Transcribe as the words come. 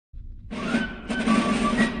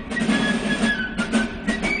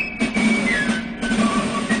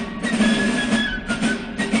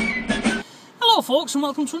folks, and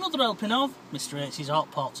welcome to another helping of Mr H's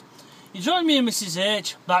Hot Pot. You join me and Mrs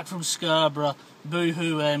H back from Scarborough.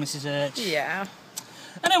 Boo-hoo, Mrs H. Yeah.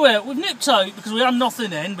 Anyway, we've nipped out because we had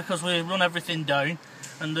nothing in because we run everything down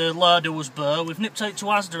and the larder was bare. We've nipped out to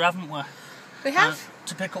ASDA, haven't we? We have.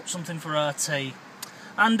 To pick up something for our tea.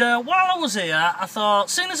 And while I was here, I thought,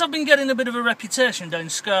 seeing as I've been getting a bit of a reputation down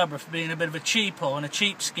Scarborough for being a bit of a cheapo and a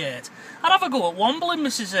cheapskate, I'd have a go at wombling,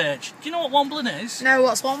 Mrs H. Do you know what wombling is? No,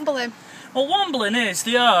 what's wombling? Well, wombling is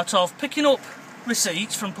the art of picking up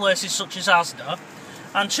receipts from places such as ASDA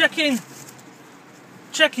and checking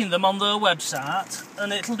them on their website,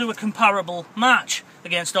 and it'll do a comparable match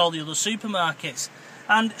against all the other supermarkets.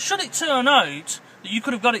 And should it turn out that you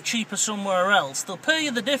could have got it cheaper somewhere else, they'll pay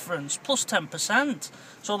you the difference plus 10%.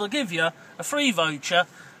 So they'll give you a free voucher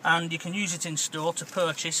and you can use it in store to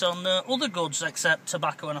purchase on other goods except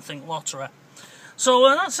tobacco and I think lottery. So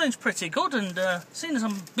that sounds pretty good, and seeing as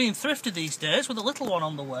I'm being thrifty these days with a little one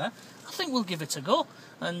on the way, I think we'll give it a go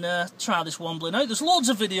and try this wombling out. There's loads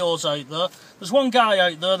of videos out there. There's one guy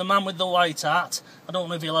out there, the man with the white hat. I don't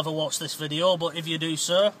know if he'll ever watch this video, but if you do,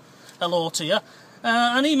 sir, hello to you.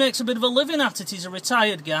 And he makes a bit of a living at it. He's a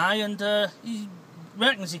retired guy, and he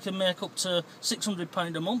reckons he can make up to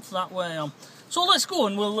 £600 a month that way on. So let's go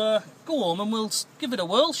and we'll go home and we'll give it a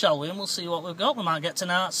whirl, shall we? And we'll see what we've got. We might get to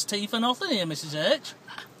Nart's tea for nothing here, Mrs H.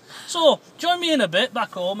 So join me in a bit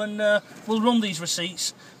back home and we'll run these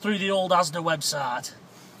receipts through the old ASDA website.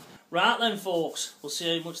 Right then, folks, we'll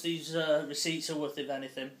see how much these receipts are worth, if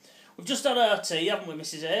anything. We've just had our tea, haven't we,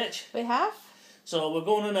 Mrs H? We have. So we're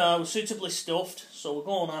going to now, we're suitably stuffed, so we're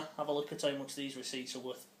going to have a look at how much these receipts are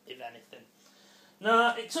worth, if anything.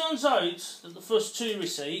 Now, it turns out that the first two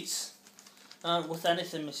receipts aren't worth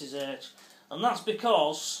anything, Mrs H, and that's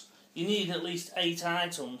because you need at least 8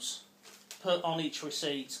 items on each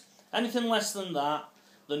receipt. Anything less than that,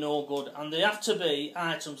 they're no good, and they have to be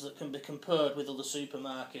items that can be compared with other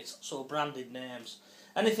supermarkets, so branded names.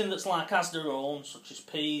 Anything that's like ASDA own, such as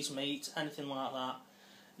peas, meat, anything like that,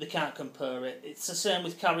 they can't compare it. It's the same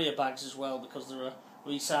with carrier bags as well, because they're a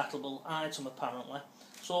recyclable item apparently.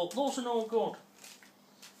 So those are no good.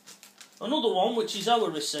 Another one, which is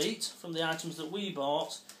our receipt from the items that we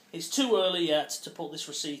bought, it's too early yet to put this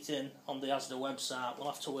receipt in on the ASDA website.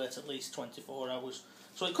 We'll have to wait at least 24 hours.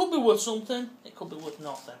 So it could be worth something, it could be worth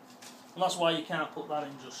nothing. And that's why you can't put that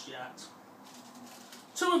in just yet.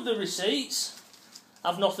 2 of the receipts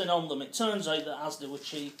have nothing on them. It turns out that ASDA were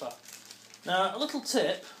cheaper. Now, a little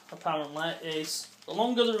tip, apparently, is the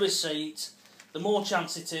longer the receipt, the more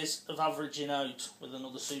chance it is of averaging out with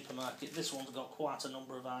another supermarket. This one's got quite a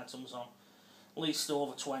number of items on, at least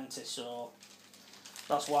over 20, so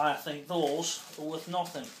that's why I think those are worth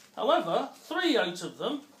nothing. However, 3 out of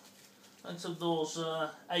them, out of those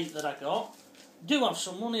 8 that I got, do have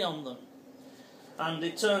some money on them. And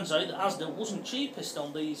it turns out that ASDA wasn't cheapest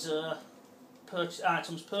on these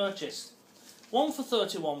items purchased. One for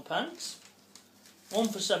 31p, one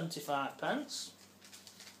for 75p,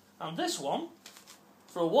 and this one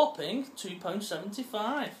for a whopping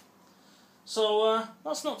 £2.75. So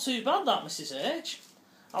that's not too bad, that, Mrs H.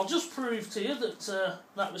 I'll just prove to you that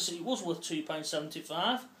that receipt was worth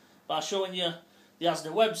 £2.75 by showing you the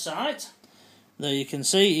ASDA website. There you can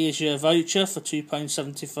see, here's your voucher for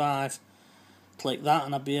 £2.75. Click that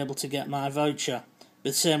and I'll be able to get my voucher.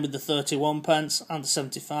 The same with the 31p and the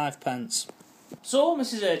 75p. So,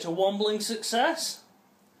 Mrs H, a wombling success.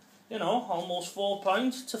 You know, almost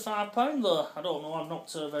 £4 to £5 there. I don't know, I'm not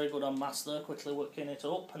very good on maths there, quickly working it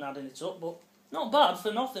up and adding it up, but not bad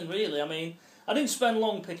for nothing really. I mean, I didn't spend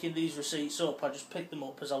long picking these receipts up, I just picked them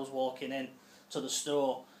up as I was walking in to the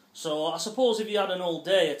store. So I suppose if you had an all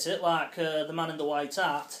day at it, like the man in the white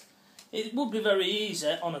hat, it would be very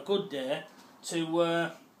easy on a good day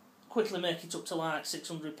to quickly make it up to like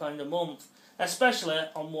 £600 a month, especially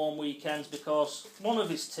on warm weekends, because one of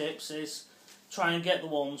his tips is try and get the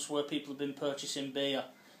ones where people have been purchasing beer,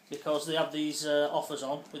 because they have these offers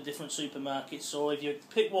on with different supermarkets. So if you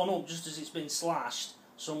pick one up just as it's been slashed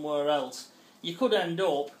somewhere else, you could end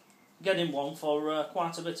up getting one for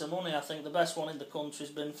quite a bit of money. I think the best one in the country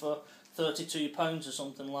has been for £32 or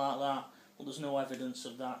something like that. Well, there's no evidence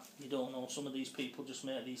of that. You don't know. Some of these people just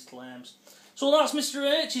make these claims. So that's Mr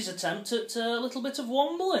H's attempt at a little bit of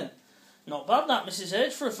wombling. Not bad that, Mrs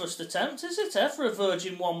H, for a first attempt, is it, for a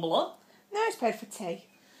virgin wombler? No, it's paid for tea.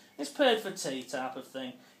 It's paid for tea type of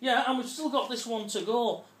thing. Yeah, and we've still got this one to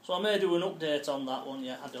go, so I may do an update on that one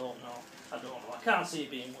yet. I don't know. I can't see it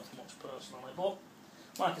being worth much personally, but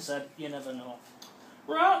like I said, you never know.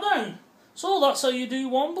 Right then, so that's how you do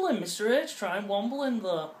wombling, Mr H. Try and wombling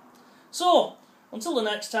there. So, until the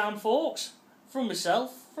next time, folks, from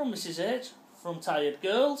myself, from Mrs H, from Tired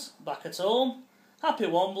Girls, back at home. Happy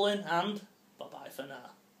wombling and bye-bye for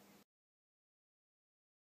now.